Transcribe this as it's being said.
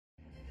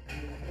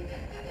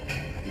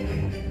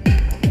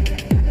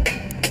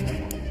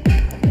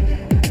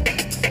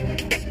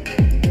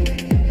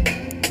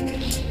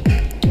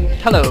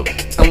Hello,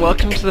 and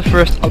welcome to the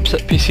first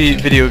UpsetPC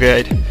video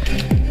guide.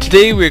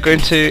 Today we're going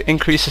to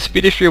increase the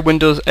speed of your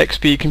Windows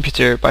XP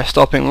computer by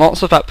stopping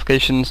lots of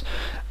applications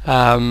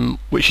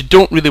which you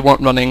don't really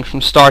want running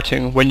from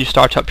starting when you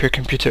start up your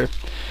computer.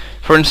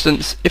 For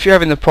instance, if you're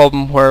having the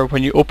problem where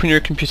when you open your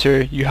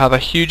computer you have a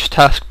huge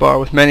taskbar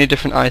with many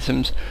different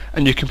items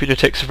and your computer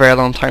takes a very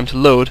long time to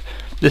load,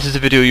 this is the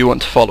video you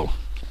want to follow.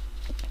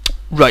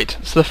 Right,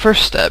 so the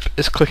first step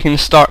is clicking the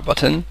Start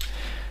button,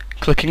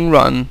 clicking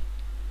Run,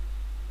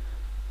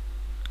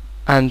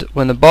 and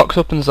when the box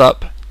opens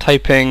up,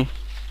 typing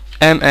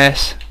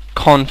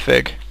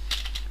msconfig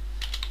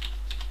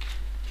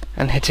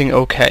and hitting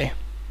OK.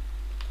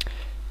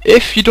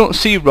 If you don't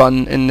see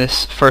Run in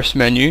this first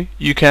menu,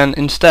 you can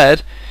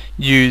instead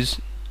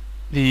use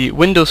the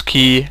Windows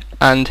key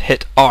and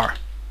hit R,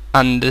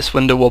 and this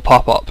window will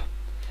pop up.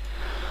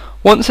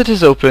 Once it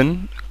is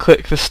open,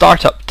 click the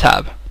Startup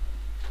tab.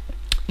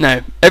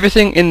 Now,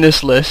 everything in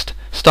this list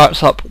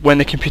starts up when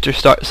the computer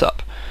starts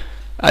up.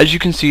 As you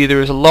can see,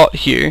 there is a lot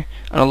here,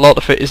 and a lot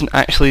of it isn't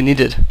actually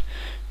needed.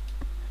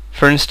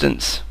 For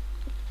instance,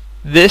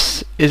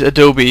 this is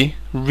Adobe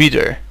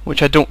Reader,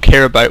 which I don't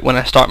care about when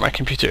I start my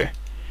computer.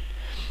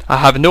 I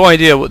have no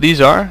idea what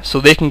these are, so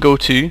they can go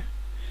to.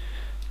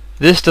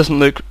 This doesn't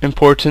look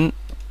important,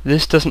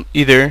 this doesn't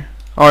either,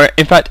 or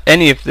in fact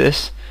any of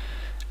this.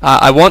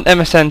 I want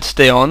MSN to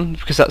stay on,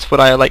 because that's what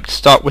I like to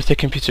start with the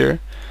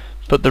computer,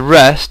 but the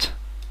rest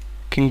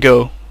can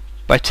go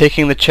by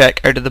taking the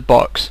check out of the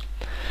box.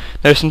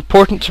 Now it's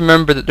important to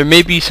remember that there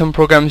may be some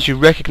programs you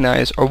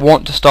recognize or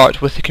want to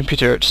start with the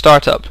computer at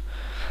startup.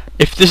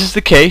 If this is the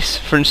case,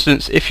 for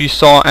instance if you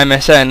saw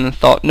MSN and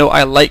thought, no,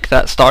 I like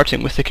that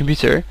starting with the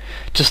computer,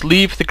 just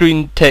leave the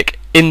green tick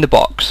in the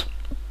box.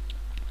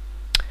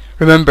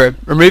 Remember,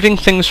 removing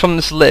things from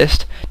this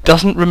list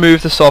doesn't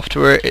remove the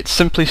software, it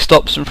simply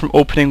stops them from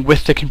opening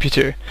with the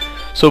computer.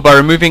 So by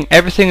removing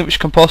everything which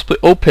can possibly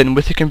open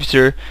with the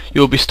computer,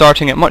 you will be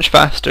starting it much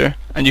faster,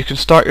 and you can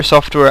start your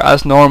software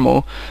as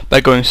normal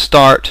by going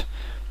Start,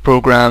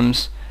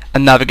 Programs,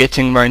 and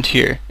navigating around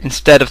here,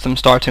 instead of them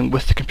starting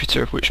with the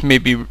computer, which may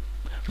be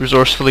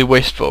resourcefully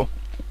wasteful.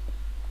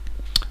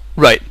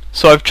 Right,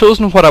 so I've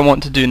chosen what I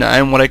want to do now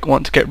and what I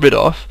want to get rid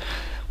of.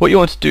 What you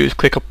want to do is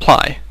click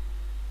Apply,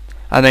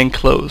 and then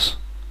Close.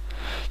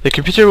 The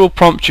computer will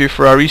prompt you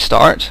for a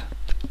restart.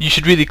 You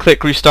should really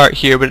click Restart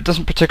here, but it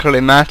doesn't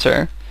particularly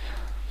matter.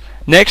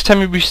 Next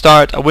time you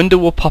restart, a window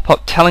will pop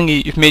up telling you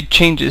you've made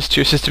changes to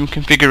your system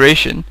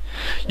configuration.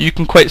 You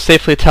can quite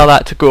safely tell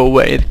that to go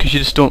away because you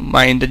just don't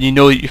mind and you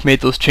know that you've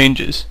made those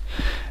changes.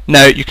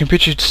 Now your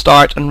computer should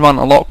start and run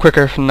a lot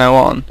quicker from now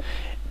on.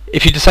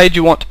 If you decide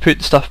you want to put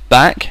the stuff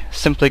back,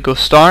 simply go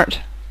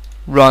Start,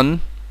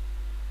 Run,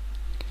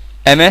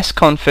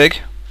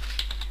 msconfig,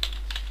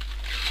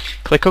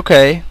 click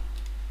OK.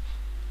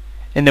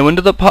 In the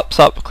window that pops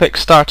up, click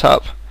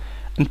Startup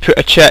and put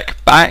a check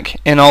back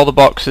in all the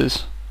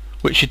boxes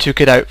which you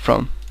took it out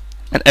from,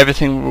 and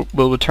everything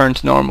will return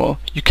to normal.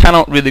 You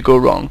cannot really go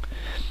wrong.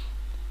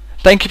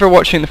 Thank you for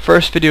watching the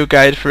first video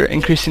guide for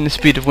increasing the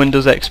speed of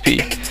Windows XP.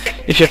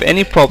 If you have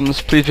any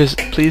problems, please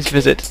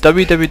visit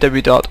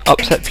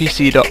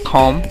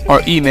www.upsetpc.com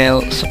or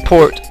email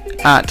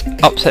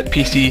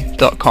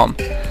support@upsetpc.com.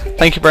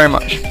 Thank you very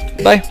much.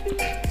 Bye.